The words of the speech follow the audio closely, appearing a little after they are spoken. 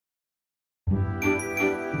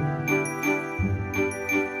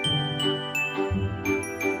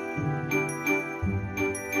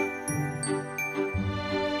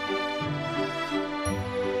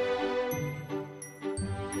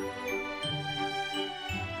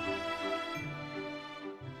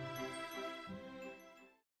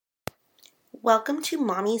Welcome to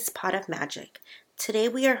Mommy's Pot of Magic. Today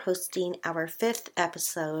we are hosting our 5th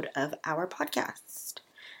episode of our podcast.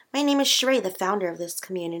 My name is Sheree, the founder of this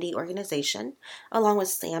community organization, along with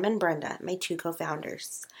Sam and Brenda, my two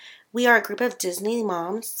co-founders. We are a group of Disney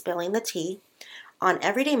moms spilling the tea on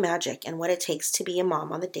everyday magic and what it takes to be a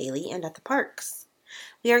mom on the daily and at the parks.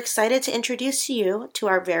 We are excited to introduce you to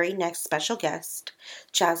our very next special guest,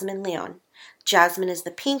 Jasmin Leon. Jasmin is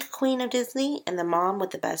the pink queen of Disney and the mom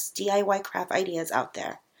with the best DIY craft ideas out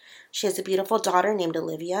there. She has a beautiful daughter named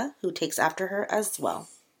Olivia, who takes after her as well.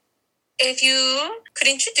 If you could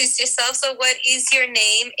introduce yourself, so what is your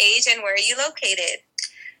name, age, and where are you located?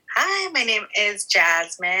 Hi, my name is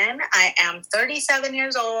Jasmin. I am 37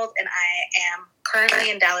 years old and I am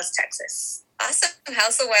currently in Dallas, Texas. Awesome.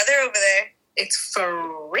 How's the weather over there? It's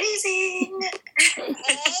freezing.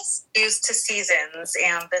 Used to seasons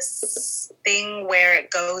and this thing where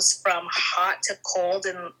it goes from hot to cold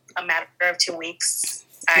in a matter of 2 weeks.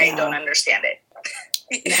 I don't understand it.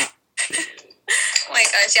 Yeah. Oh my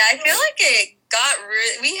gosh, yeah, I feel like it got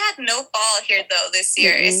we had no fall here though this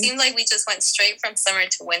year. It seemed like we just went straight from summer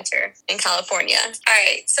to winter in California. All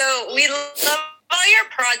right, so we love all your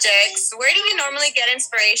projects. Where do you normally get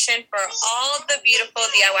inspiration for all the beautiful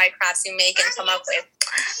DIY crafts you make and come up with?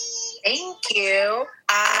 Thank you.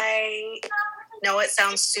 I know it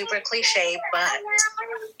sounds super cliche, but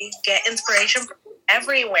you get inspiration from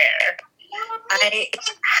everywhere. I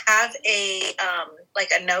have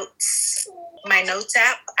my notes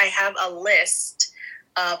app. I have a list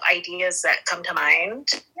of ideas that come to mind.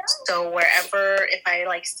 So wherever, if I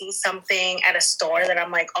see something at a store that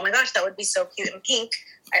I'm like, oh my gosh, that would be so cute and pink,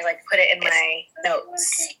 I put it in my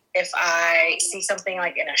notes. If I see something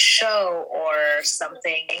in a show or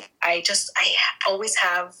something, I always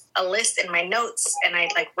have a list in my notes and I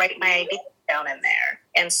write my ideas down in there.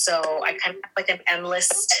 And so I kind of have an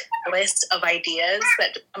endless list of ideas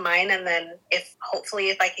that come to mind. And then if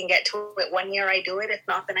I can get to it one year, I do it. If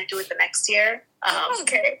not, then I do it the next year.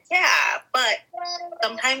 Okay. Yeah. But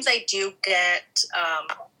sometimes I do get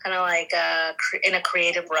in a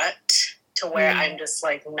creative rut to where I'm just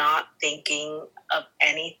not thinking of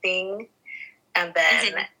anything. And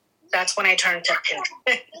then that's when I turn to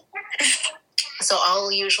Pinterest. So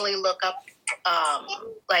I'll usually look up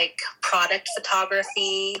product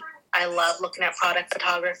photography. I love looking at product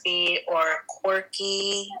photography or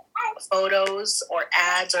quirky photos or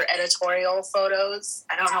ads or editorial photos.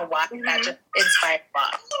 I don't know why. That just inspired a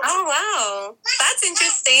lot. Oh, wow. That's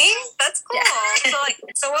interesting. That's cool. Yeah.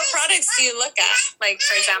 So what products do you look at? For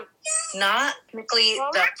example? Not technically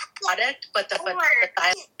the product, but the style.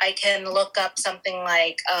 I can look up something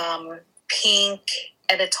like pink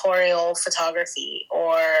editorial photography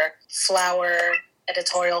or flower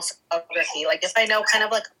editorial photography. If I know kind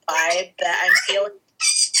of a vibe that I'm feeling,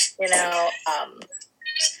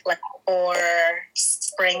 for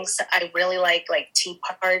springs, I really like tea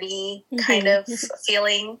party kind of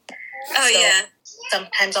feeling. Oh, so yeah.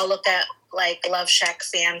 Sometimes I'll look at Love Shack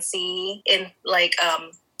Fancy in what's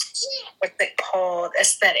it called?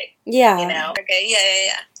 Aesthetic. Yeah. Okay,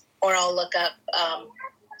 yeah. Or I'll look up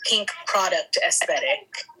pink product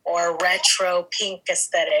aesthetic or retro pink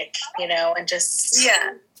aesthetic, and just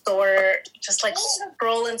scroll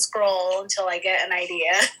until I get an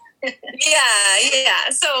idea. Yeah.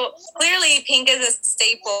 So clearly pink is a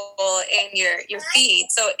staple in your feed.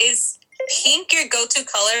 So is pink your go-to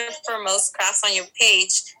color for most crafts on your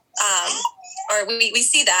page? Or we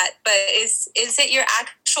see that, but is it your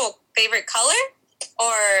actual favorite color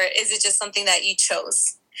or is it just something that you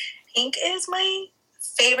chose? Pink is my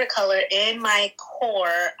favorite color. In my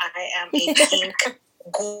core, I am a pink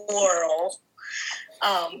girl.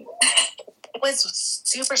 I was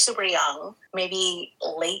super, super young, maybe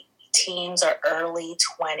late teens or early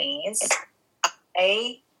 20s.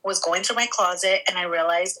 I was going through my closet and I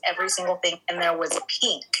realized every single thing in there was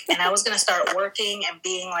pink. And I was going to start working and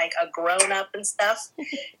being a grown-up and stuff.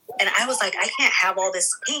 And I was like, I can't have all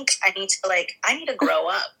this pink. I need to grow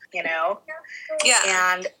up,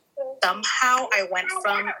 Yeah. And somehow I went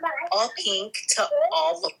from all pink to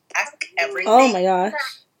all black, everything. Oh my gosh.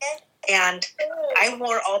 And I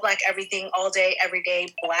wore all black everything all day, every day.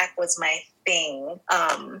 Black was my thing.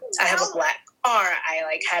 I have a black car.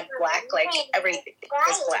 I had black, everything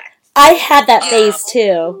was black. I had that phase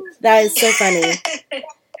too. That is so funny.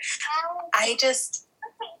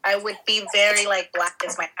 I would be very black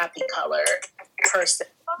is my happy color person.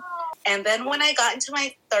 And then when I got into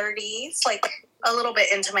my 30s, a little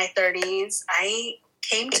bit into my 30s, I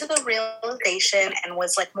came to the realization and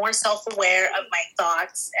was more self-aware of my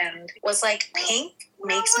thoughts and was pink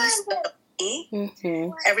makes me so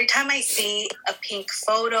Mm-hmm. Every time I see a pink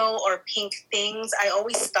photo or pink things, I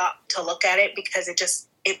always stop to look at it because it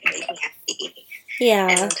made me happy. Yeah.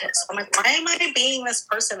 And so I'm like, why am I being this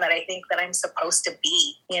person that I think that I'm supposed to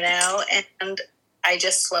be, you know? And I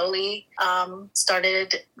just slowly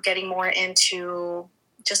started getting more into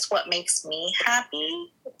just what makes me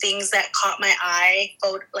happy, things that caught my eye.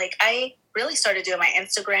 Like, I really started doing my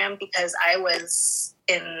Instagram because I was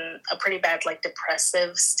in a pretty bad, like,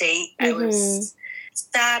 depressive state. I was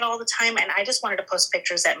sad all the time, and I just wanted to post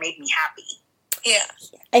pictures that made me happy. Yeah.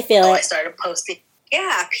 I feel So it. I started posting,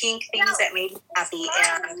 pink things that made me happy.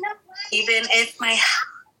 And even if my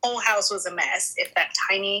whole house was a mess, if that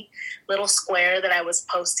tiny little square that I was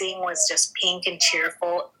posting was just pink and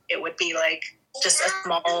cheerful, it would be like just a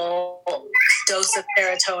small dose of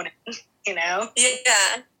serotonin, you know?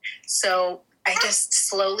 Yeah. So I just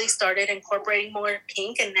slowly started incorporating more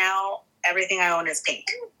pink, and now everything I own is pink.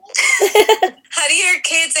 How do your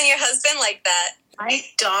kids and your husband like that? My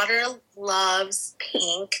daughter loves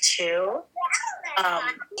pink too.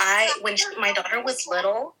 When my daughter was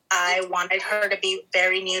little, I wanted her to be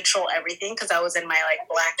very neutral everything because I was in my like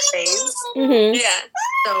black phase. Mm-hmm. Yeah.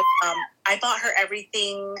 So I bought her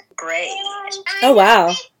everything gray. Oh,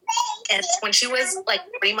 wow. And when she was like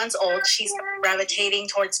 3 months old, she started gravitating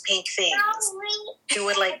towards pink things. She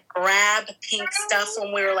would like grab pink stuff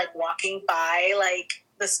when we were like walking by like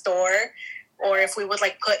the store, or if we would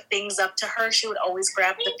like put things up to her, she would always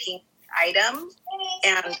grab the pink item.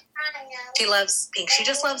 And she loves pink. She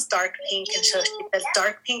just loves dark pink, and she says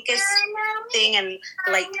dark pink is thing and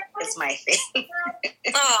light pink is my thing.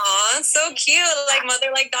 Aw, so cute. Like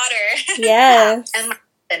mother, like daughter. Yes. And my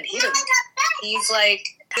husband, he's like,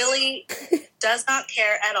 Billy does not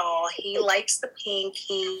care at all. He likes the pink.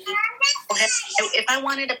 If I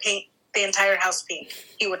wanted to paint the entire house pink,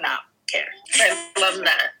 he would not care. I love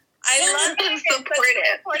that. I love him.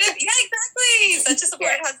 Supportive. Yeah, exactly. Such a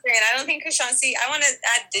supportive husband. I don't think Krishan, I want to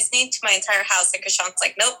add Disney to my entire house. And Krishan's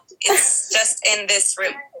like, nope, it's just in this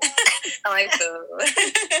room. I'm like, boo.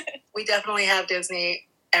 We definitely have Disney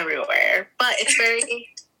everywhere, but it's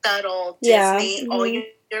very subtle Yeah. Disney all year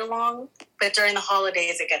long. But during the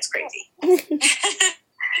holidays, it gets crazy.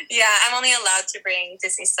 Yeah, I'm only allowed to bring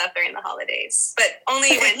Disney stuff during the holidays, but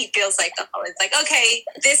only when he feels like the holidays. Like, okay,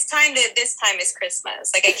 this time is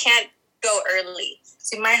Christmas. Like, I can't go early.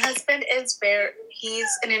 See, my husband he's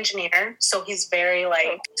an engineer, so he's very,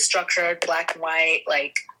 like, structured, black and white,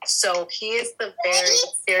 like, so he is the very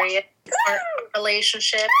serious part of the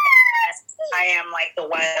relationship. I am, like, the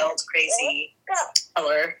wild, crazy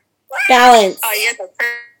color. Balance. Oh, you're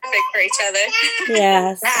perfect for each other.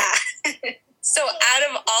 Yes. So out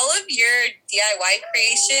of all of your DIY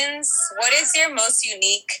creations, what is your most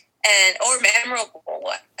unique or memorable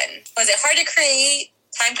one? Was it hard to create,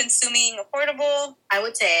 time-consuming, affordable? I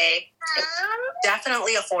would say it's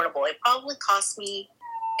definitely affordable. It probably cost me,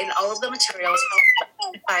 in all of the materials,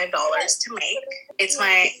 $5 to make. It's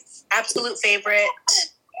my absolute favorite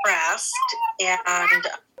craft, and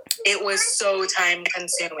it was so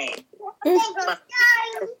time-consuming. How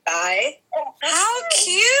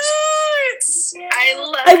cute!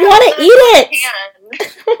 I want to eat it.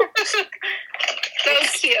 So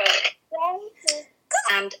cute.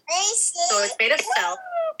 And so it's made of felt,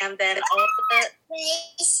 and then all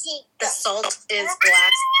the salt is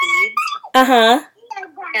glass beads. Uh-huh.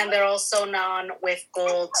 And they're also sewn with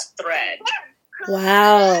gold thread.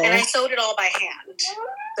 Wow. And I sewed it all by hand.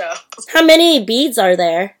 So how many beads are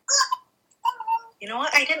there? You know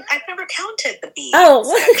what? I've never counted the beads. Oh.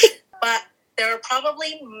 Actually, but there are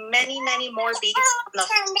probably many, many more beads on the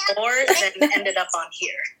floor than ended up on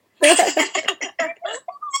here.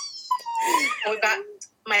 We've got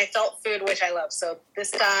my felt food, which I love. So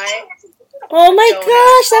this guy. Oh my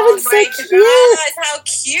gosh, that one's so cute. God, how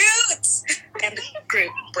cute. And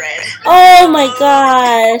Groot bread. Oh my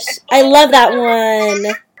gosh. I love that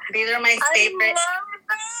one. These are my favorite.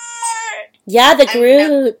 Yeah, the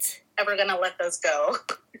Groot. Never gonna let those go.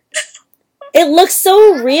 It looks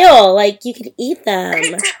so real, like you could eat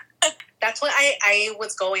them. That's what I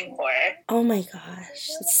was going for. Oh my gosh,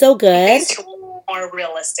 it's so good. More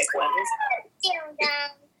realistic ones.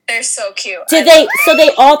 They're so cute. So they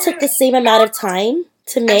all took the same amount of time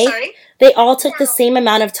to make? I'm sorry? They all took the same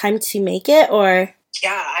amount of time to make it, or?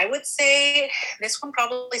 Yeah, I would say this one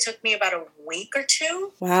probably took me about a week or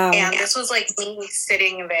two. Wow. And this was like me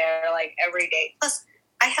sitting there like every day. Plus,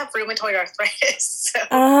 I have rheumatoid arthritis. So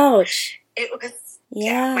ouch. it was,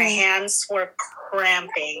 Yeah. my hands were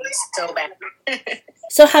cramping so bad.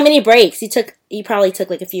 So how many breaks? You probably took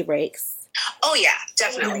like a few breaks. Oh, yeah,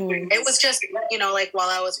 definitely. Mhm. It was just, like while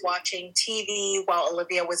I was watching TV, while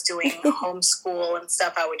Olivia was doing homeschool and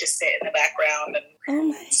stuff, I would just sit in the background. And Oh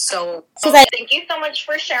my. so, thank you so much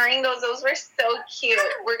for sharing those. Those were so cute.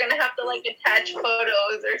 We're going to have to attach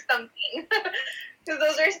photos or something. Because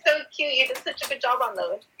those are so cute. You did such a good job on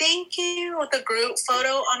those. Thank you. The group photo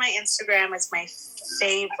on my Instagram is my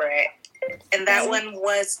favorite. And that one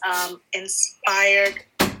was inspired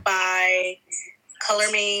by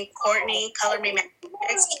Color Me Magic.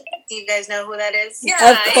 Do you guys know who that is?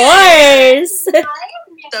 Yeah, of course.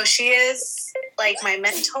 So she is my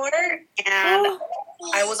mentor, and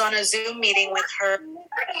I was on a Zoom meeting with her,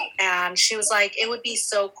 and she was like, it would be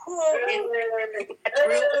so cool if a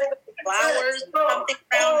group with flowers or something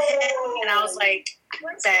around him. And I was like,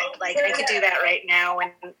 I could do that right now.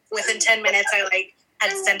 And within 10 minutes, I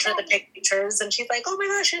had sent her the pictures, and she's like, oh my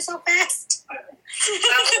gosh, you're so fast.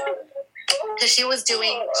 Because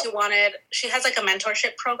she has a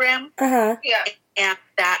mentorship program. Uh-huh. Yeah. And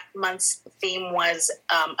that month's theme was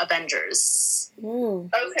Avengers.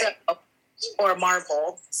 Okay. Or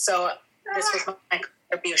Marvel. So this was my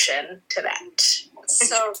contribution to that.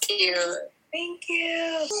 So cute. Thank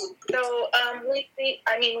you. So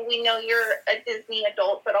we know you're a Disney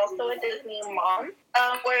adult, but also a Disney mom.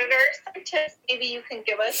 What are some tips maybe you can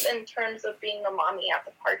give us in terms of being a mommy at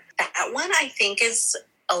the park? That one I think is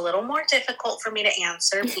a little more difficult for me to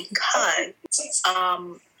answer because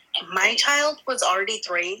my child was already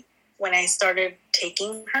 3 when I started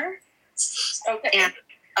taking her. Okay. And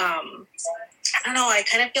I don't know, I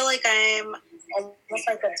kind of feel like I'm almost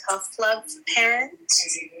like a tough love parent,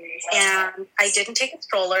 and I didn't take a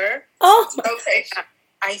stroller. Oh, okay.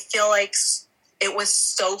 I feel like it was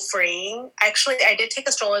so freeing. Actually, I did take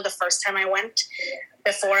a stroller the first time I went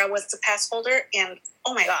before I was the pass holder, and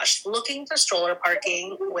oh my gosh, looking for stroller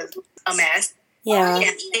parking was a mess. Yeah.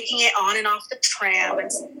 And taking it on and off the tram,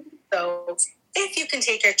 and so if you can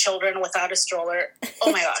take your children without a stroller,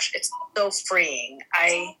 oh my gosh, it's so freeing.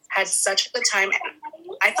 I had such a good time.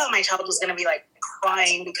 I thought my child was going to be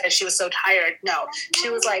crying because she was so tired. No, she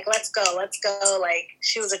was like, let's go.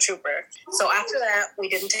 She was a trooper. So after that, we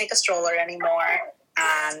didn't take a stroller anymore,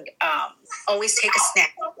 and always take a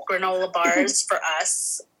snack. Granola bars for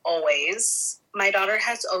us, always. My daughter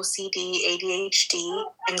has OCD, ADHD,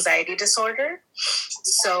 anxiety disorder,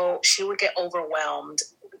 so she would get overwhelmed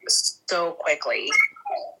so quickly.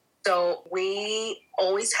 So we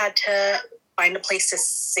always had to find a place to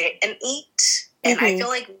sit and eat. And I feel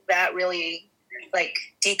like that really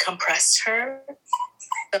decompressed her.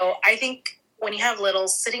 So I think when you have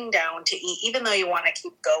littles, sitting down to eat, even though you want to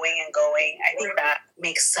keep going and going, I think that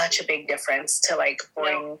makes such a big difference to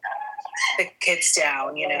bring the kids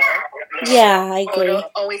down, Yeah, I agree.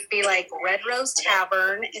 It'll always be Red Rose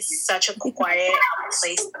Tavern is such a quiet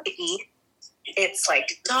place to eat. It's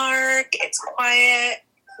dark, it's quiet.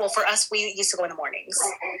 Well, for us, we used to go in the mornings.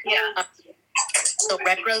 Yeah. So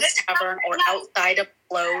Red Rose Tavern or outside of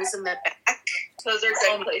Lowe's in the back. Those are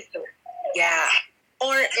good places. Yeah.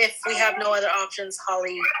 Or if we have no other options,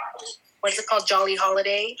 what is it called? Jolly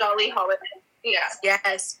Holiday? Jolly Holiday. Yeah.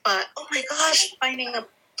 Yes. But, oh my gosh, finding a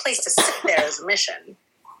place to sit there is a mission.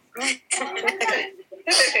 No,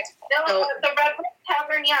 the Red Bull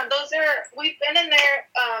Tavern, yeah, we've been in there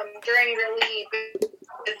during really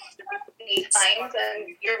busy times,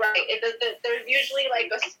 and you're right, there's usually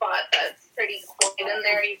a spot that's pretty quiet in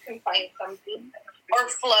there, you can find something, or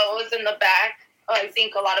flows in the back. I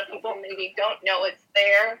think a lot of people maybe don't know it's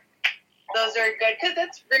there. Those are good, because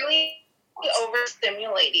it's really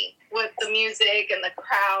overstimulating with the music and the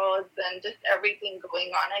crowds and just everything going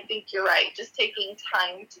on. I think you're right, just taking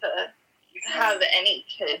time to have any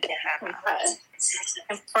kid compress.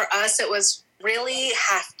 And for us, it was really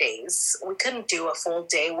half days. We couldn't do a full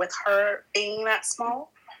day with her being that small.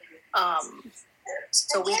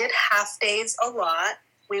 So we did half days a lot.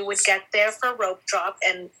 We would get there for rope drop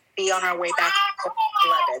and be on our way back to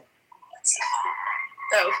 11.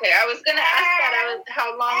 Okay, I was going to ask that.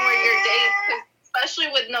 How long were your days? 'Cause especially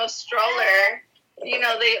with no stroller,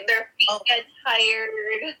 their feet get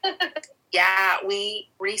tired. Yeah, we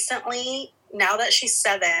recently, now that she's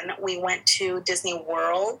 7, we went to Disney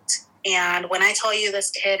World. And when I tell you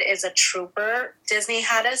this kid is a trooper, Disney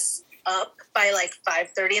had us up by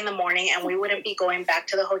 5:30 in the morning, and we wouldn't be going back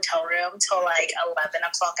to the hotel room till 11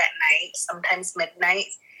 o'clock at night, sometimes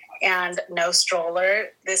midnight. And no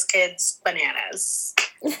stroller. This kid's bananas.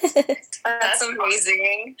 That's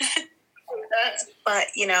amazing. But,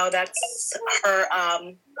 that's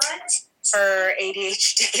her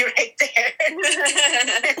ADHD right there.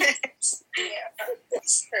 Yeah,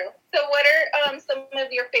 that's true. So what are some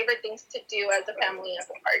of your favorite things to do as a family at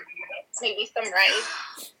the park? Maybe some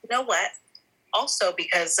rides. You know what? Also,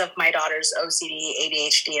 because of my daughter's OCD,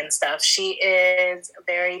 ADHD, and stuff, she is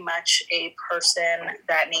very much a person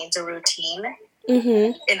that needs a routine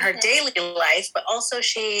in her daily life, but also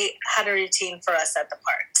she had a routine for us at the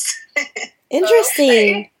parks.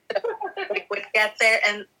 Interesting. So we would get there,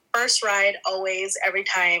 and first ride always, every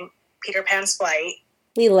time, Peter Pan's Flight.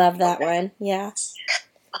 We love that one. Yeah.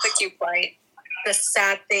 The cute flight. The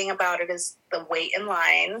sad thing about it is the wait in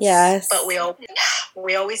lines. Yes. But we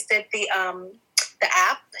always did the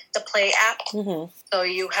app, the Play app. So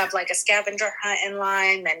you have like a scavenger hunt in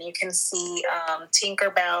line, then you can see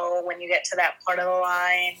Tinkerbell when you get to that part of the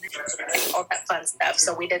line, all that fun stuff.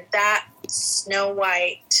 So we did that. Snow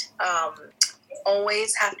White.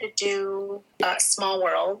 Always have to do Small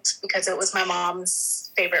World because it was my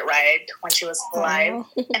mom's favorite ride when she was alive.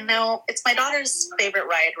 And now it's my daughter's favorite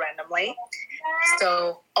ride randomly.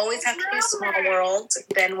 So always have to do Small World.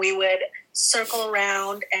 Then we would circle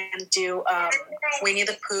around and do Winnie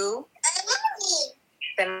the Pooh.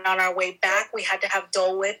 Then on our way back, we had to have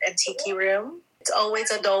Dole Whip and Tiki Room. It's always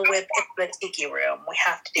a Dole Whip in the Tiki Room. We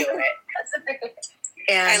have to do it.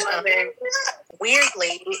 And I love it.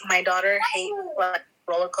 Weirdly, my daughter hates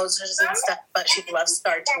roller coasters and stuff, but she loves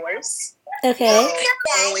Star Tours. Okay.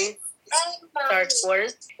 So always Star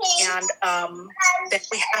Tours. And then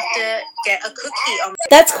we have to get a cookie.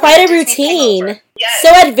 That's quite a Disney routine. Hangover. Yes.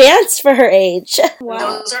 So advanced for her age.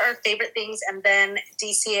 Wow. Those are our favorite things. And then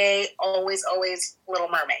DCA, always Little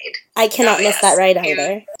Mermaid. I cannot miss that ride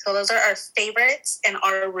either. So those are our favorites and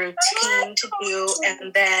our routine to do.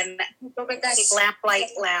 And then Lamplight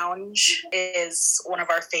Lounge is one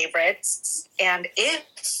of our favorites. And if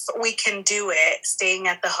we can do it, staying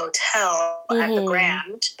at the hotel at the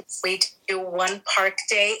Grand, we do one park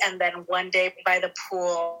day and then one day by the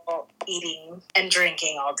pool eating and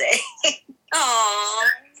drinking all day. Aww.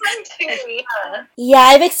 Yeah,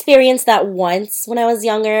 I've experienced that once when I was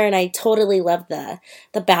younger, and I totally loved the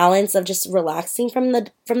balance of just relaxing from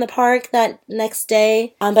the park that next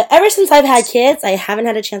day. But ever since I've had kids, I haven't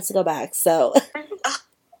had a chance to go back. So,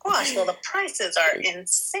 Gosh, well, the prices are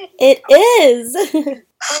insane. it is.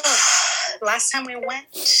 Last time we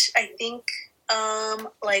went, I think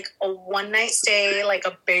like a one night stay, like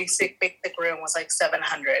a basic room was like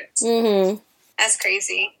 $700. That's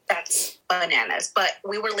crazy. That's bananas. But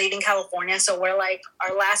we were leaving California, so we're like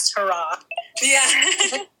our last hurrah.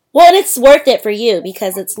 Yeah. Well, and it's worth it for you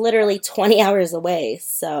because it's literally 20 hours away.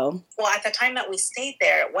 So. Well, at the time that we stayed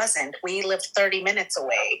there, it wasn't. We lived 30 minutes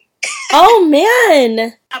away. Oh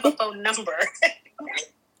man! I have a phone number.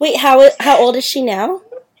 Wait, how old is she now?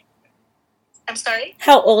 I'm sorry?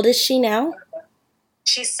 How old is she now?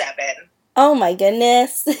 She's 7. Oh my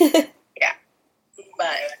goodness. Yeah.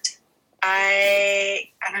 But I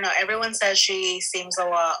don't know. Everyone says she seems a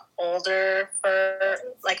lot older for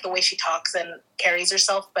like the way she talks and carries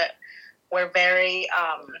herself, but we're very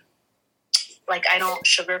like I don't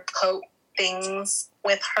sugarcoat things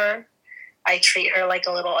with her. I treat her like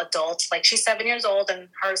a little adult. Like she's 7 years old and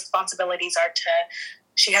her responsibilities are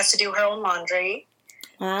she has to do her own laundry.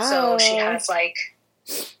 Wow. So she has like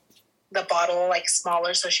the bottle like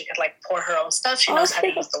smaller so she could like pour her own stuff. She knows how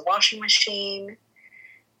to use the washing machine.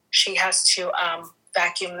 She has to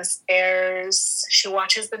vacuum the stairs. She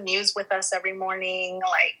watches the news with us every morning,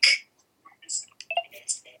 like.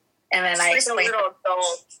 And then I explain. Like a little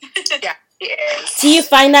adult. Yeah, she is. Do you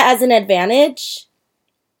find that as an advantage?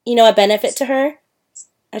 You know, a benefit to her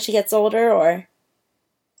as she gets older, or?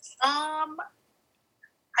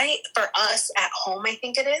 For us at home, I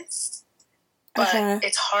think it is, but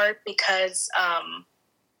it's hard because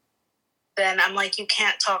then I'm like, you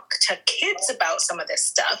can't talk to kids about some of this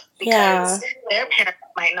stuff because their parents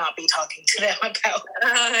might not be talking to them about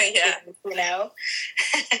you know?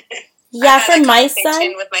 Yeah, for my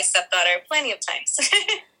son. With my stepdaughter plenty of times.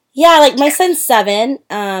 Yeah, like my son's 7,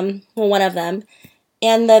 well, one of them,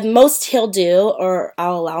 and the most he'll do, or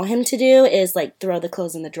I'll allow him to do, is like throw the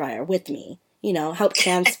clothes in the dryer with me, you know, help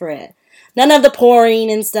transfer it. None of the pouring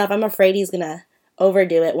and stuff. I'm afraid he's gonna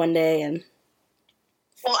overdo it one day and...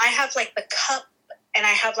 Well, I have, like, the cup, and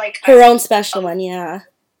I have, like... her own special one, yeah.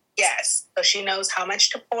 Yes. So she knows how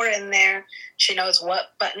much to pour in there. She knows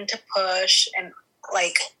what button to push. And,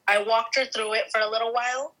 like, I walked her through it for a little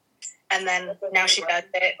while, and then now she does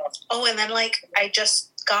it. Oh, and then, like, I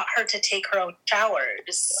just got her to take her own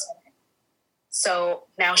showers. So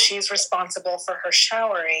now she's responsible for her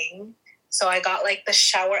showering. So I got, like, the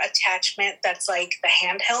shower attachment that's, like, the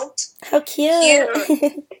handheld. How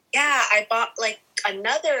cute. Yeah, I bought, like,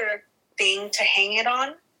 another thing to hang it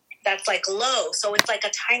on. that's like low. So it's like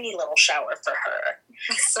a tiny little shower for her.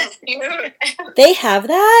 So cute. They have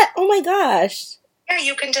that? Oh my gosh. Yeah,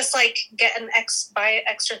 you can just like get buy an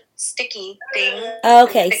extra sticky thing.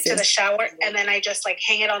 Okay. Stick to the shower, and then I just like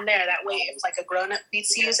hang it on there. That way, if like a grown up needs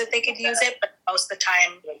to use it, they could use it. But most of the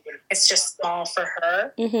time, it's just small for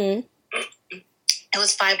her. Mm-hmm. It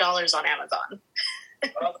was $5 on Amazon.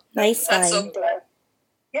 Nice That's so find. cool.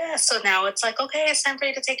 Yeah, so now it's like, okay, it's time for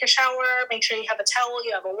you to take a shower. Make sure you have a towel,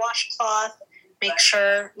 you have a washcloth. Make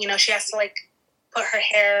sure, she has to like put her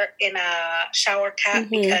hair in a shower cap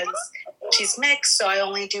because she's mixed. So I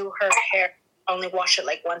only do her hair, only wash it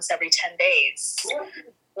like once every 10 days.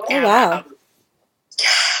 Oh, wow.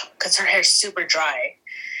 Because her hair's super dry.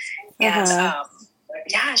 And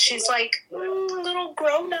yeah, she's like a little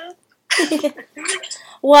grown up.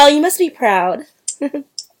 Well, you must be proud.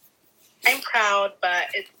 I'm proud,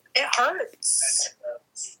 but it hurts,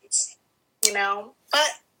 But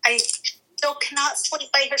I still cannot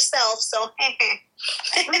sleep by herself, so I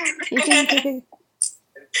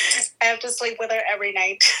have to sleep with her every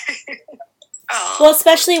night. Well,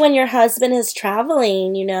 especially when your husband is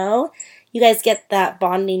traveling, you guys get that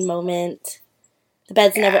bonding moment. The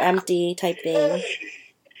bed's never empty type thing.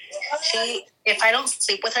 If I don't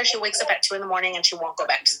sleep with her, she wakes up at 2 a.m. and she won't go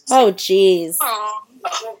back to sleep. Oh, jeez.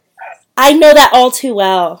 Oh. I know that all too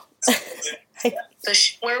well. So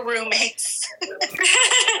we're roommates.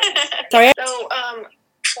 Sorry? So,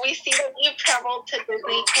 we see that you've traveled to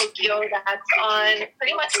Disney Tokyo. That's on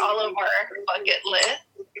pretty much all of our bucket list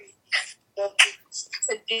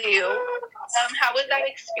to do. How was that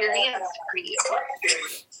experience for you?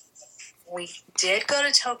 We did go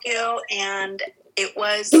to Tokyo, and it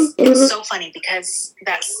was so funny because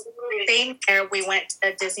that same year we went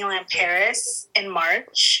to Disneyland Paris in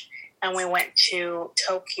March, and we went to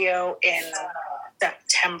Tokyo in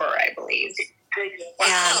September, I believe.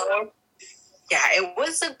 Wow. Yeah, it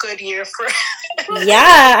was a good year for us.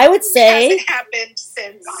 Yeah, I would say. It hasn't happened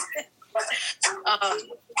since.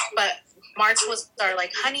 But March was our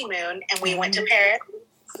honeymoon, and we went to Paris,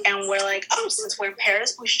 and we're like, oh, since we're in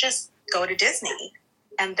Paris, we should just go to Disney.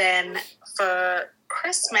 And then for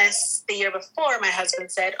Christmas the year before, my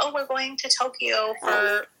husband said, oh, we're going to Tokyo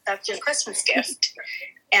that's your Christmas gift.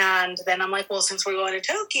 And then I'm like, well, since we're going to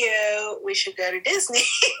Tokyo, we should go to Disney.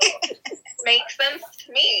 Makes sense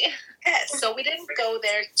to me. Yes, so we didn't go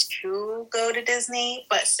there to go to Disney,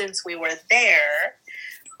 but since we were there,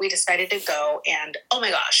 we decided to go. And oh my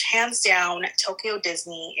gosh, hands down, Tokyo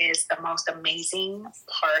Disney is the most amazing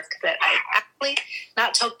park that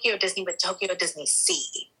not Tokyo Disney, but Tokyo Disney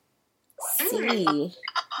Sea. See. Oh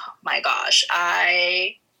my gosh,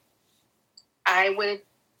 I would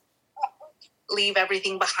leave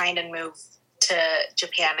everything behind and move to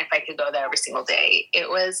Japan if I could go there every single day. It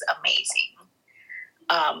was amazing.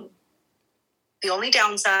 The only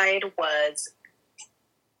downside was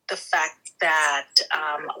the fact that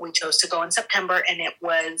we chose to go in September, and it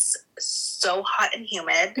was so hot and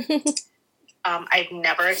humid. I've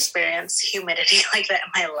never experienced humidity like that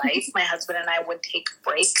in my life. My husband and I would take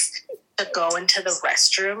breaks to go into the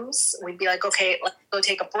restrooms. We'd be like, okay, let's go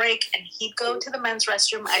take a break. And he'd go to the men's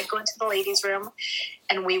restroom. I'd go into the ladies' room.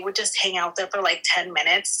 And we would just hang out there for 10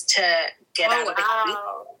 minutes to get out of the heat.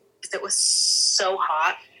 Because it was so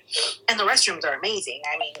hot. And the restrooms are amazing.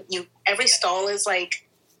 I mean, every stall is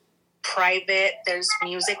private. There's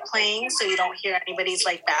music playing, so you don't hear anybody's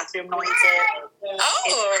bathroom noises.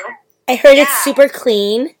 Oh. I heard it's super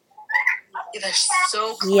clean. They're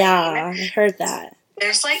so clean. Yeah, I heard that.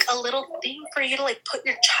 There's a little thing for you to put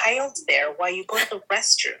your child there while you go to the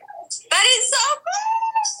restroom. That is so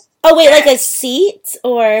cool. Oh, wait, like a seat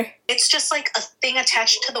or? It's just a thing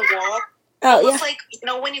attached to the wall. Oh, it yeah. looks like,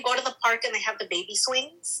 when you go to the park and they have the baby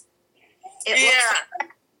swings. It looks like,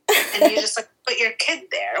 and you just put your kid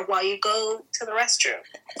there while you go to the restroom.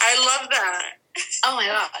 I love that. Oh my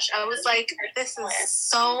gosh. I was like, this is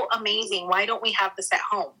so amazing. Why don't we have this at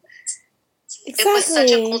home? Exactly. It was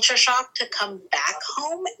such a culture shock to come back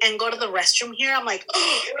home and go to the restroom here. I'm like,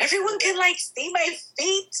 oh, everyone can see my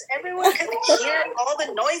feet. Everyone can hear all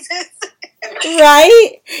the noises.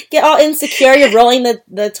 Right? Get all insecure. You're rolling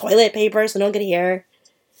the toilet paper so no one can hear.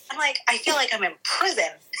 I'm like, I feel like I'm in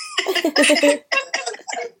prison.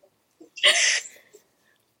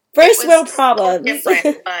 First world problems.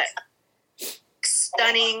 Different, but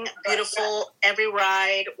stunning, beautiful. Every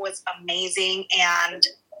ride was amazing, and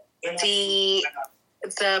the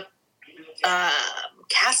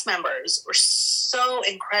cast members were so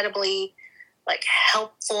incredibly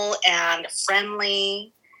helpful and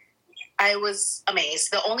friendly. I was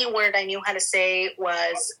amazed. The only word I knew how to say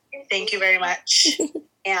was "thank you very much."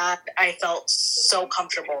 and I felt so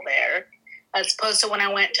comfortable there. As opposed to when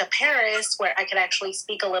I went to Paris, where I could actually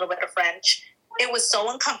speak a little bit of French. It was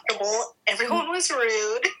so uncomfortable. Everyone was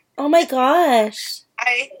rude. Oh my gosh.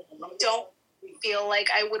 I don't feel like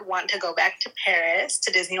I would want to go back to Paris,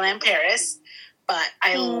 to Disneyland Paris, but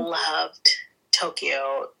I loved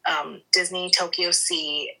Tokyo. Disney Tokyo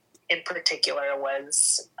Sea in particular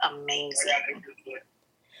was amazing.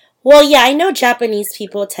 Well, yeah, I know Japanese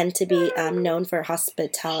people tend to be known for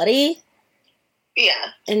hospitality.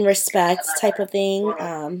 Yeah. And respect type of thing.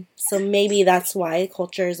 So maybe that's why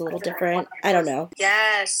culture is a little different. I don't know.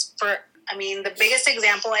 Yes. The biggest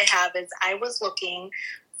example I have is I was looking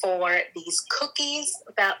for these cookies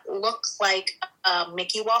that look like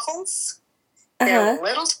Mickey waffles. They're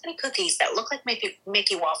little tiny cookies that look like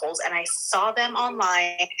Mickey waffles, and I saw them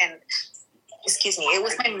online, and it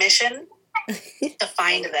was my mission to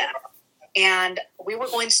find them. And we were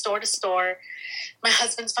going store to store. My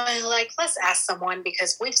husband's finally like, let's ask someone,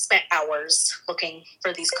 because we've spent hours looking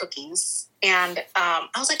for these cookies. And I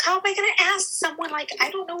was like, how am I going to ask someone? Like, I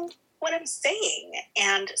don't know what I'm saying.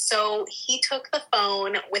 And so he took the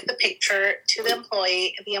phone with the picture to the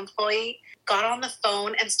employee. The employee got on the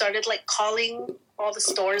phone and started like calling all the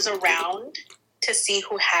stores around to see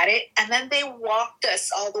who had it. And then they walked us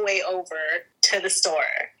all the way over to the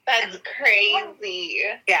store. That's crazy.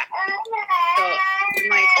 Yeah. So I'm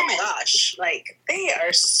like, oh my gosh, like they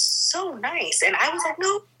are so nice. And I was like,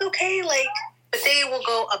 no, okay, like, but they will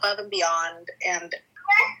go above and beyond. And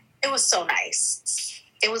it was so nice.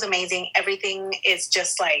 It was amazing. Everything is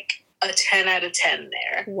just like a 10 out of 10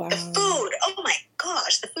 there. Wow. The food, oh my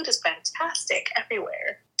gosh, the food is fantastic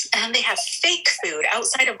everywhere. And they have fake food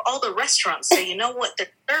outside of all the restaurants, so you know what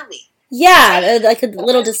they're serving. Yeah, like a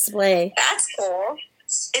little display. That's cool.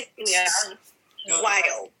 It's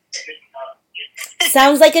wild.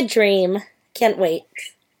 Sounds like a dream. Can't wait.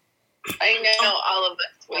 I know all of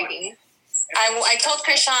this waiting. I told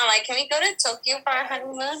Christian, I'm like, can we go to Tokyo for our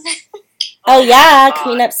honeymoon? Oh yeah,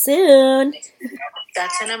 coming up soon.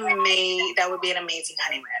 That would be an amazing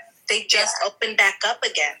honeymoon. They just opened back up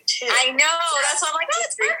again too. I know. That's why I'm like, oh,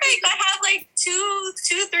 it's perfect. I have like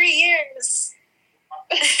 3 years.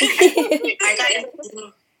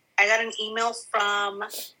 I got an email from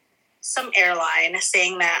some airline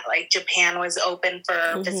saying that like Japan was open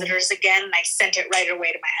for visitors again, and I sent it right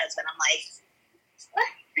away to my husband. I'm like,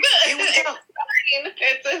 here we go.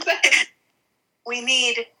 We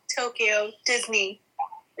need Tokyo Disney.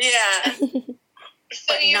 Yeah.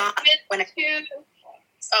 So you've been to...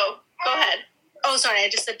 Oh, go ahead. Oh, sorry. I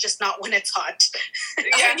just said just not when it's hot.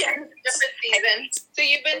 Yeah, different season. So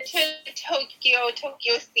you've been to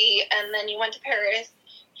Tokyo Sea, and then you went to Paris.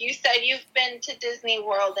 You said you've been to Disney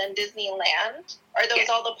World and Disneyland. Are those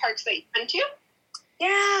all the parks that you've been to?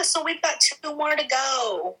 Yeah, so we've got 2 more to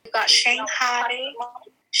go. We've got Shanghai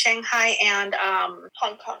and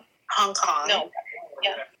Hong Kong. No.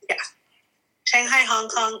 Yeah. Shanghai, Hong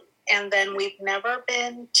Kong, and then we've never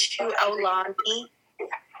been to Aulani,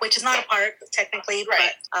 which is not a park technically,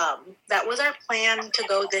 right. But that was our plan to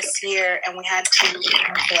go this year, and we had to.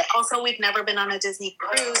 Also, we've never been on a Disney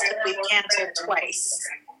cruise. We've canceled twice.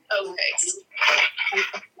 Okay.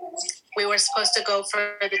 We were supposed to go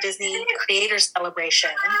for the Disney Creator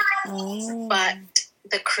Celebration, but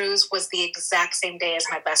the cruise was the exact same day as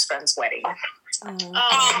my best friend's wedding.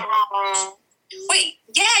 Wait,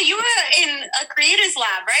 yeah, you were in a creators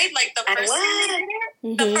lab, right? Like the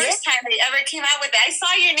first time they ever came out with it. I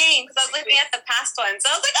saw your name because I was looking at the past ones. So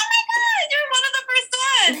I was like, oh my God, you're one of the first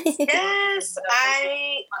ones. Yes,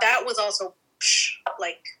 that was also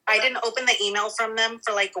like, I didn't open the email from them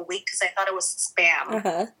for like a week because I thought it was spam.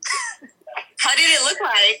 How did it look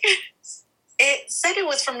like? It said it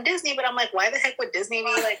was from Disney, but I'm like, why the heck would Disney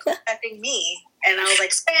be like contacting me? And I was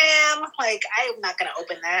like, spam. Like, I'm not going to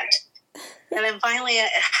open that. And then finally I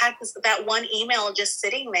had that one email just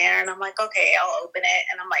sitting there, and I'm like, okay, I'll open it.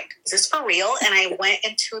 And I'm like, is this for real? And I went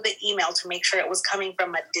into the email to make sure it was coming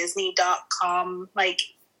from a Disney.com like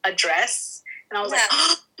address. And I was like,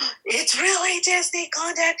 oh, it's really Disney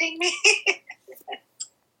contacting me.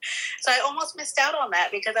 So I almost missed out on that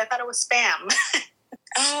because I thought it was spam.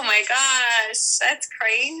 Oh my gosh, that's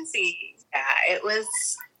crazy. Yeah, it was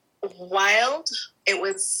wild. It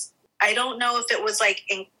was, I don't know if it was like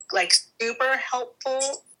super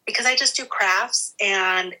helpful because I just do crafts,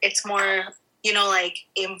 and it's more, like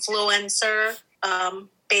influencer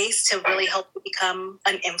based to really help you become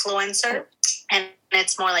an influencer. And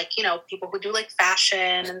it's more like, people who do like fashion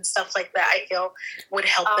and stuff like that, I feel would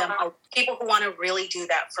help them. People who want to really do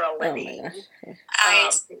that for a living.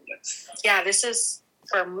 Yeah, this is,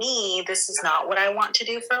 for me, this is not what I want to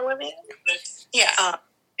do for a living. Yeah.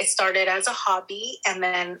 it started as a hobby, and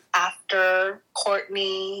then after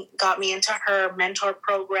Courtney got me into her mentor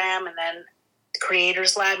program and then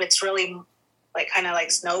Creators Lab, it's really like kind of like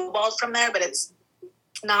snowballed from there, but it's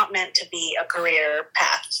not meant to be a career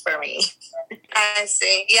path for me. I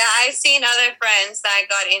see. Yeah, I've seen other friends that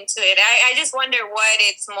got into it. I just wonder what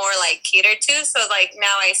it's more like catered to. So like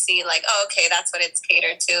now I see like, oh, okay, that's what it's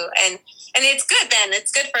catered to. And it's good then.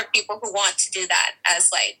 It's good for people who want to do that as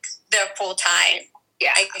like their full time.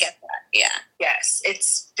 Yeah, I get that. Yeah. Yes,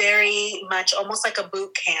 it's very much almost like a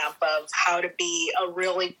boot camp of how to be a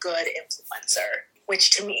really good influencer,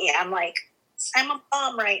 which to me, I'm like, I'm a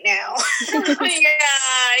mom right now. Yeah,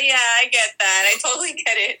 I get that. I totally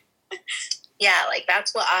get it. Yeah, like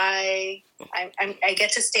that's what I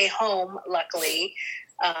get to stay home, luckily,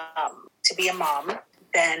 to be a mom.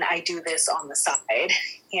 Then I do this on the side,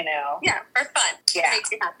 you know. Yeah, for fun. Yeah.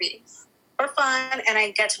 Makes you happy. For fun, and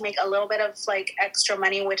I get to make a little bit of like extra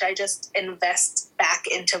money, which I just invest back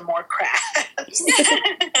into more crafts.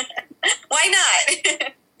 Why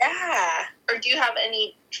not? Yeah. Or do you have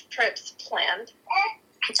any trips planned?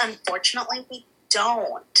 Unfortunately, we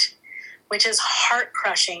don't, which is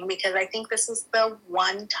heart-crushing because I think this is the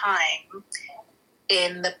one time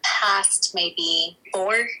in the past maybe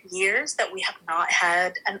 4 years that we have not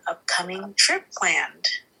had an upcoming trip planned.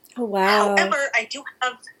 Oh, wow. However, I do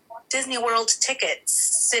have Disney World tickets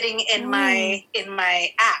sitting in my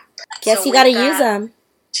app. Guess you got to use them.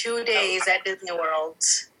 2 days at Disney World.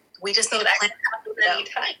 We just need to plan any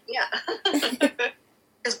time. Yeah.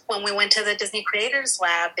 Because when we went to the Disney Creators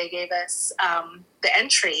Lab, they gave us the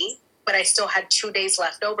entry, but I still had 2 days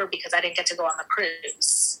left over because I didn't get to go on the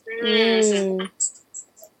cruise.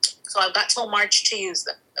 So I've got till March to use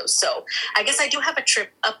those. So I guess I do have a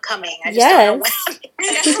trip upcoming. I just don't know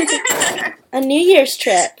when. A New Year's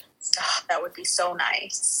trip. Oh, that would be so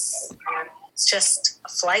nice. It's just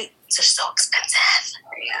flights are so expensive.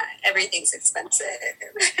 Yeah, everything's expensive.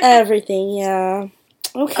 Everything, yeah.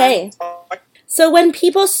 Okay. So when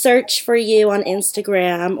people search for you on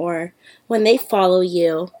Instagram or when they follow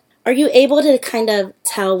you, are you able to kind of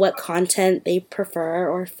tell what content they prefer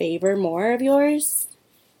or favor more of yours?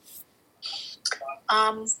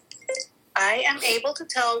 I am able to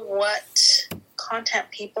tell what content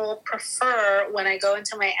people prefer when I go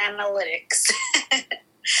into my analytics.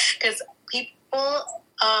 Because people,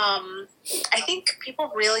 I think people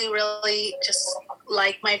really, really just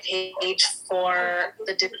like my page for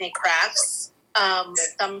the Disney crafts.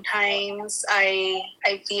 Sometimes I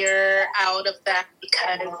veer out of that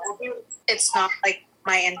because it's not like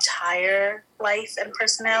my entire life and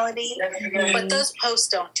personality, but those posts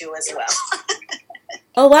don't do as well.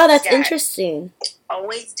 Oh, wow, that's interesting.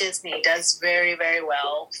 Always Disney does very, very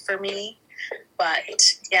well for me. But,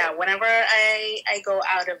 yeah, whenever I go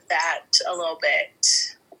out of that a little bit,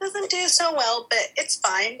 it doesn't do so well, but it's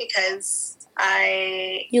fine because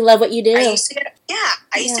You love what you do. I used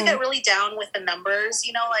to get really down with the numbers,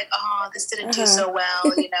 you know, like, oh, this didn't do so well,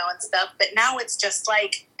 you know, and stuff. But now it's just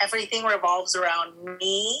like everything revolves around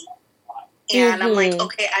me. And I'm like,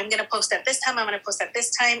 okay, I'm going to post at this time. I'm going to post at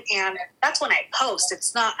this time. And that's when I post.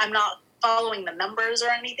 I'm not following the numbers or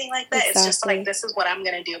anything like that. Exactly. It's just like, this is what I'm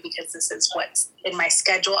going to do because this is what's in my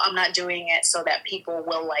schedule. I'm not doing it so that people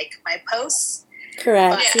will like my posts.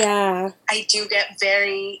 Correct, yeah. I do get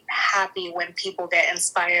very happy when people get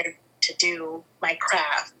inspired to do my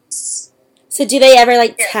crafts. So do they ever,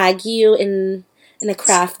 like, tag you in a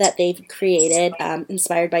craft that they've created,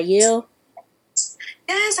 inspired by you?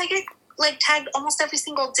 Yes, I get, like, tagged almost every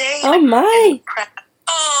single day. Oh, my.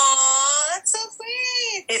 Oh, that's so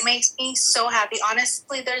sweet. It makes me so happy.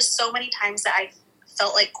 Honestly, there's so many times that I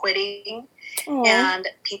felt like quitting. Aww. And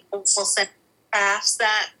people will send crafts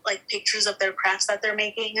that, like, pictures of their crafts that they're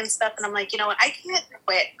making and stuff. And I'm like, you know what? I can't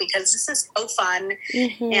quit because this is so fun.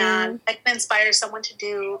 And I can inspire someone to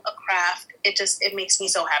do a craft. It makes me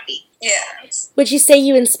so happy. Yeah. Would you say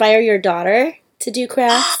you inspire your daughter to do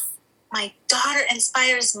crafts? My daughter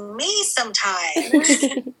inspires me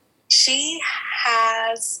sometimes. She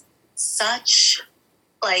has such,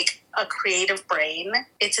 like, a creative brain.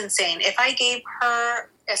 It's insane. If I gave her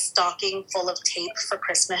a stocking full of tape for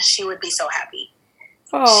Christmas, she would be so happy.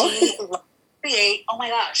 Oh. She loves to create. Oh my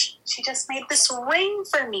gosh, she just made this ring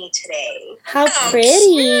for me today. How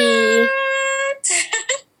pretty.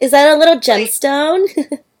 Is that a little gemstone?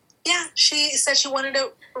 Yeah, she said she wanted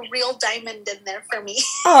a real diamond in there for me.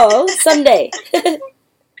 Oh, someday.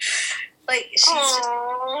 Like, she's just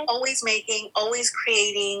always making, always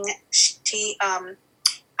creating. She,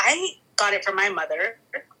 I got it from my mother.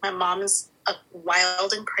 My mom's a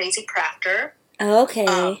wild and crazy crafter.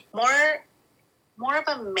 Okay. More of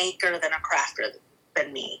a maker than a crafter.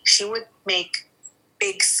 than me. She would make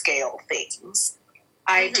big scale things.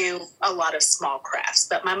 I do a lot of small crafts,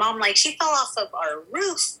 but my mom, like, she fell off of our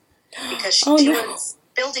roof because she was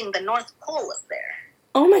building the North Pole up there.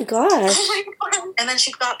 Oh my gosh. Oh my God. And then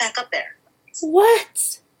she got back up there.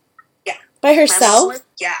 What? Yeah. By herself?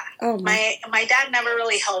 Yeah. Oh my dad never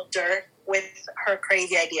really helped her with her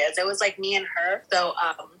crazy ideas. It was like me and her. So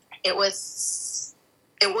it was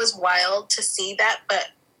wild to see that, but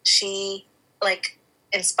she like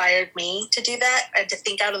inspired me to do that and to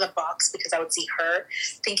think out of the box, because I would see her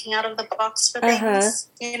thinking out of the box for things,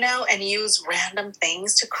 you know, and use random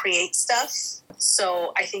things to create stuff.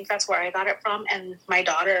 So I think that's where I got it from. And my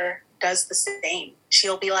daughter does the same.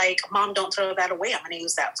 She'll be like, Mom, don't throw that away. I'm going to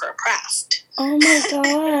use that for a craft. Oh my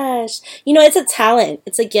gosh. You know, it's a talent.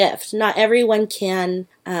 It's a gift. Not everyone can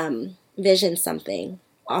vision something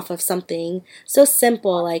off of something so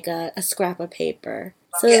simple like a scrap of paper.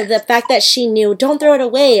 So the fact that she knew, don't throw it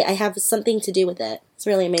away, I have something to do with it. It's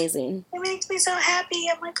really amazing. It makes me so happy.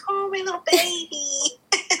 I'm like, oh, my little baby.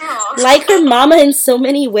 Like her mama in so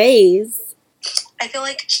many ways. I feel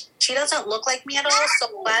like she doesn't look like me at all,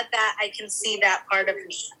 so glad that I can see that part of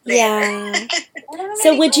me there. Yeah.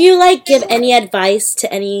 So would you like give any advice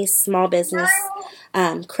to any small business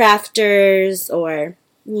crafters, or,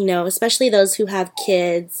 you know, especially those who have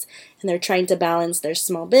kids and they're trying to balance their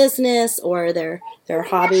small business or their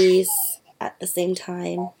hobbies at the same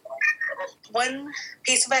time? One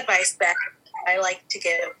piece of advice that I like to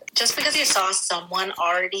give, just because you saw someone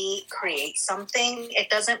already create something, it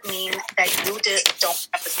doesn't mean that you don't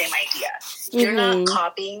have the same idea. You're not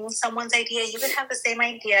copying someone's idea. You can have the same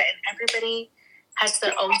idea, and everybody has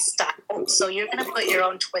their own style. So you're going to put your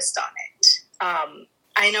own twist on it.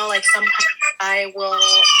 I know, like, sometimes I will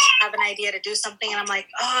have an idea to do something, and I'm like,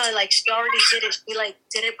 oh, like, she already did it. She, like,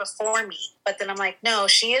 did it before me. But then I'm like, no,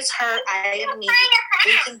 she is her, I am me.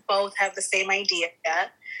 We can both have the same idea.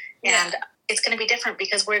 And it's going to be different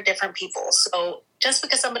because we're different people. So just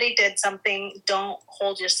because somebody did something, don't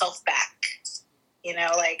hold yourself back. You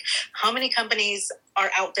know, like, how many companies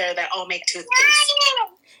are out there that all make toothpaste?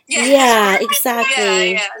 Yeah,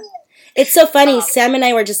 exactly. Yeah. It's so funny. Sam and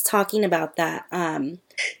I were just talking about that,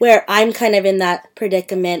 where I'm kind of in that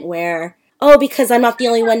predicament where, oh, because I'm not the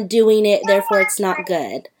only one doing it, therefore it's not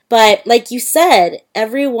good. But like you said,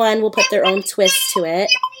 everyone will put their own twist to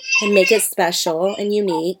it and make it special and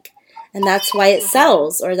unique. And that's why it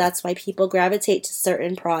sells, or that's why people gravitate to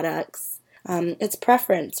certain products. It's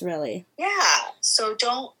preference, really. Yeah, so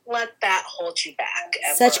don't let that hold you back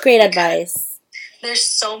ever. Such great advice. There's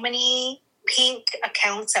so many pink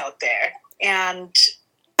accounts out there, and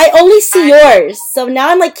I only see yours, so now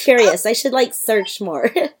I'm like curious. I should like search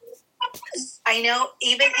more. I know,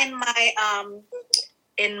 even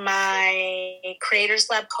in my Creators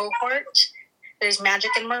Lab cohort, there's Magic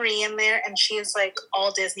and Marie in there, and she is like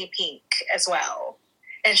all Disney pink as well.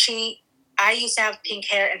 And I used to have pink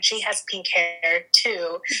hair, and she has pink hair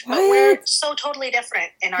too. But we're so totally different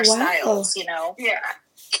in our styles, you know? Yeah.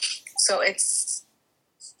 So it's,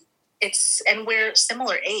 and we're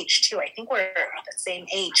similar age too. I think we're the same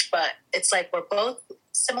age, but it's like we're both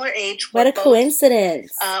similar age. What a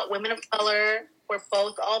coincidence. Women of color, we're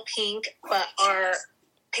both all pink, but our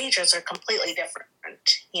pages are completely different,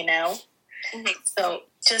 you know? So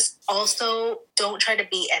just also don't try to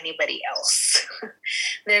be anybody else.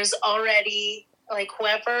 There's already, like,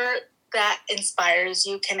 whoever that inspires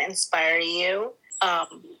you can inspire you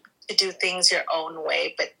to do things your own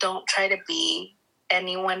way, but don't try to be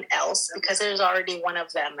anyone else, because there's already one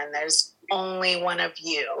of them and there's only one of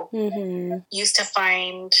you. Used to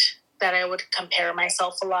find that I would compare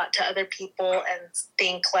myself a lot to other people and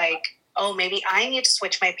think like, oh, maybe I need to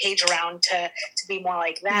switch my page around to be more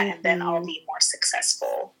like that, and then I'll be more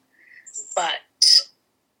successful. But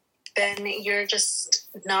then you're just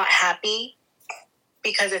not happy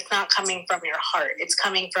because it's not coming from your heart. It's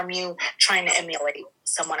coming from you trying to emulate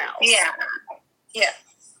someone else.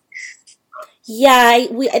 Yeah,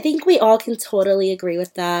 I think we all can totally agree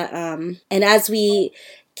with that. And as we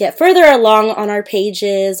get further along on our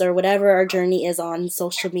pages or whatever our journey is on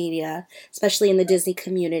social media, especially in the Disney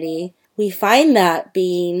community, we find that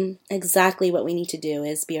being exactly what we need to do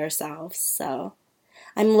is be ourselves. So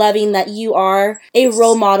I'm loving that you are a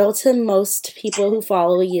role model to most people who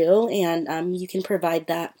follow you, and you can provide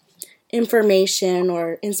that information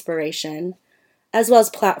or inspiration as well as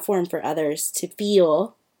platform for others to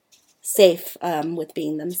feel safe with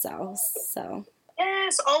being themselves. So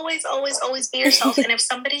yes, always be yourself. And if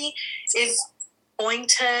somebody is going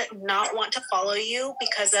to not want to follow you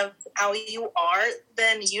because of how you are,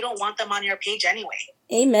 then you don't want them on your page anyway.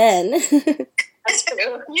 Amen. That's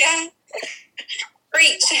true. Yeah.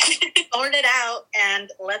 Preach. Sort it out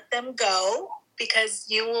and let them go, because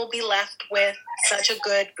you will be left with such a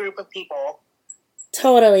good group of people.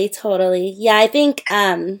 Totally. Yeah, I think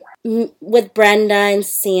with Brenda and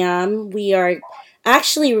Sam, we are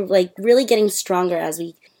actually like really getting stronger as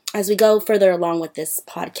we go further along with this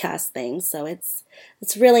podcast thing. So it's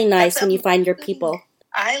really nice when you find your people.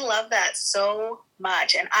 I love that so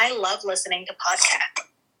much, and I love listening to podcasts.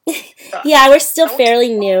 So, yeah, we're still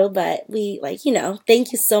fairly new, but we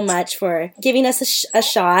thank you so much for giving us a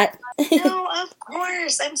shot. No, of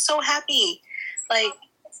course. I'm so happy. Like,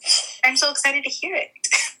 I'm so excited to hear it.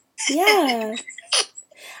 Yeah.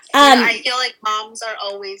 I feel like moms are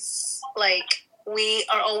always like, we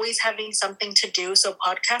are always having something to do, so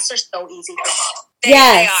podcasts are so easy for moms. They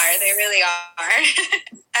are. They really are.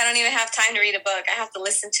 I don't even have time to read a book. I have to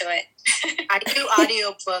listen to it. I do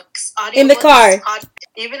audiobooks. In the car.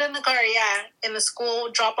 Even in the car, yeah. In the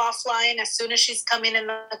school drop-off line, as soon as she's coming in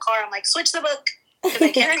the car, I'm like, switch the book. Because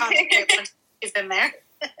I can't concentrate when she's in there.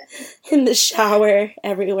 In the shower,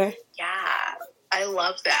 everywhere. Yeah, I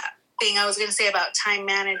love that. Thing I was going to say about time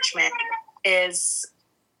management is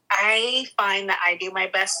I find that I do my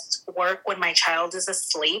best work when my child is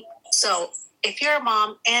asleep. So if you're a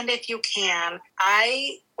mom and if you can,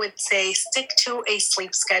 I would say stick to a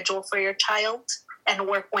sleep schedule for your child and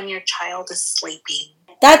work when your child is sleeping.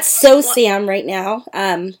 That's so Sam right now.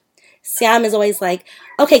 Sam is always like,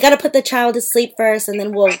 okay, got to put the child to sleep first, and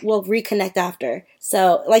then we'll reconnect after.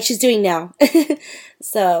 So, like she's doing now.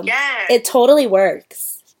 So, yeah. It totally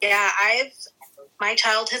works. Yeah, my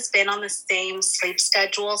child has been on the same sleep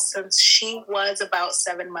schedule since she was about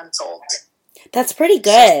 7 months old. That's pretty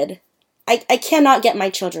good. I cannot get my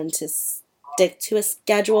children to stick to a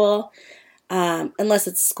schedule unless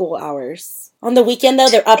it's school hours. On the weekend, though,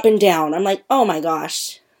 they're up and down. I'm like, oh my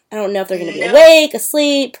gosh. I don't know if they're going to be awake,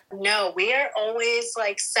 asleep. No, we are always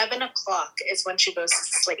like 7 o'clock is when she goes to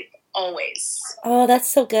sleep. Always. Oh, that's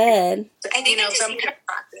so good. I think some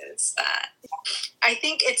practice that. I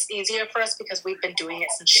think it's easier for us because we've been doing it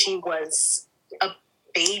since she was a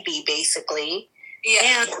baby, basically.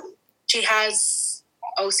 Yeah. And she has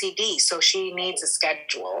OCD, so she needs a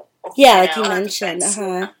schedule. Yeah, like you mentioned.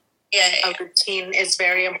 Yeah, a routine is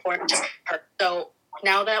very important to her. So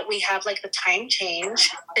now that we have like the time change,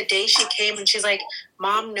 the day she came and she's like,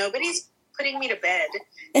 Mom, nobody's putting me to bed.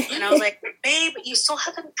 And I was like, babe, you still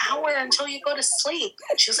have an hour until you go to sleep.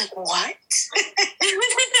 And she was like, what?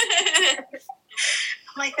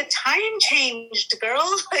 I'm like, the time changed, girl.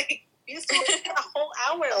 Like, you still have a whole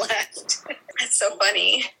hour left. That's so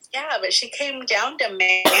funny. Yeah, but she came down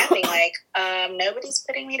demanding, like, nobody's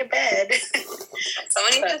putting me to bed.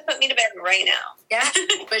 Someone needs to put me to bed right now. Yeah,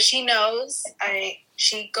 but she knows.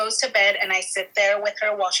 She goes to bed, and I sit there with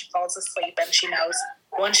her while she falls asleep, and she knows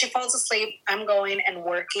once she falls asleep, I'm going and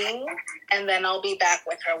working, and then I'll be back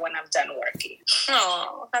with her when I'm done working.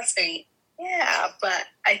 Oh, that's sweet. Yeah, but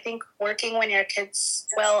I think working when your kids,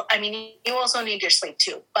 well, I mean, you also need your sleep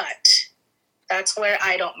too, but that's where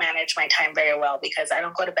I don't manage my time very well because I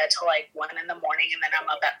don't go to bed till like 1 a.m. and then I'm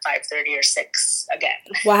up at 5:30 or 6 again.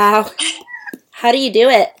 Wow. How do you do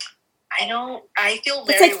it? I feel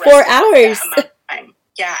very It's like 4 hours.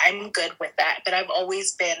 Yeah, I'm good with that, but I've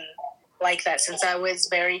always been like that since I was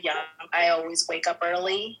very young. I always wake up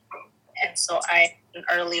early, and so I'm an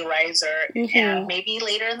early riser. Mm-hmm. And maybe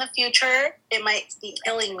later in the future, it might be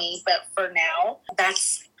killing me, but for now,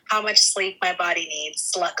 that's how much sleep my body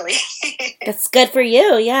needs, luckily. That's good for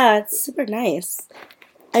you. Yeah, it's super nice.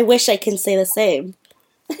 I wish I can say the same.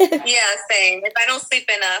 Yeah, same. If I don't sleep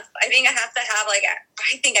enough, I think I have to have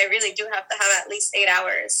I think I really do have to have at least 8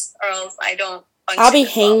 hours or else I don't function. I'll be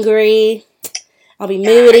hangry. I'll be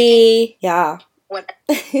moody. Yeah.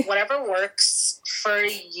 Whatever works for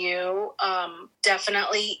you,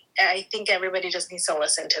 definitely, I think everybody just needs to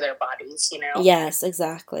listen to their bodies, you know? Yes,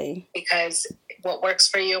 exactly. Because what works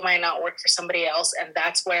for you might not work for somebody else, and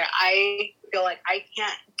that's where I feel like I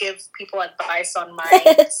can't give people advice on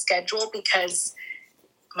my schedule because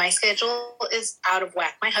my schedule is out of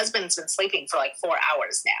whack. My husband's been sleeping for like 4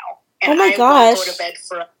 hours now, and I won't go to bed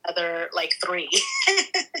for another like 3.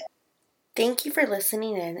 Thank you for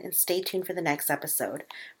listening in and stay tuned for the next episode.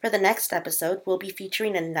 For the next episode, we'll be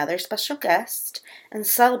featuring another special guest and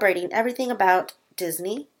celebrating everything about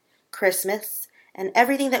Disney, Christmas, and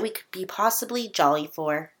everything that we could be possibly jolly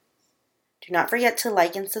for. Do not forget to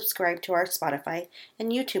like and subscribe to our Spotify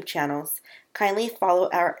and YouTube channels. Kindly follow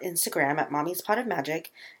our Instagram at Mommy's Pot of Magic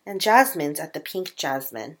and Jasmine's at The Pink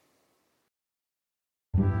Jasmine.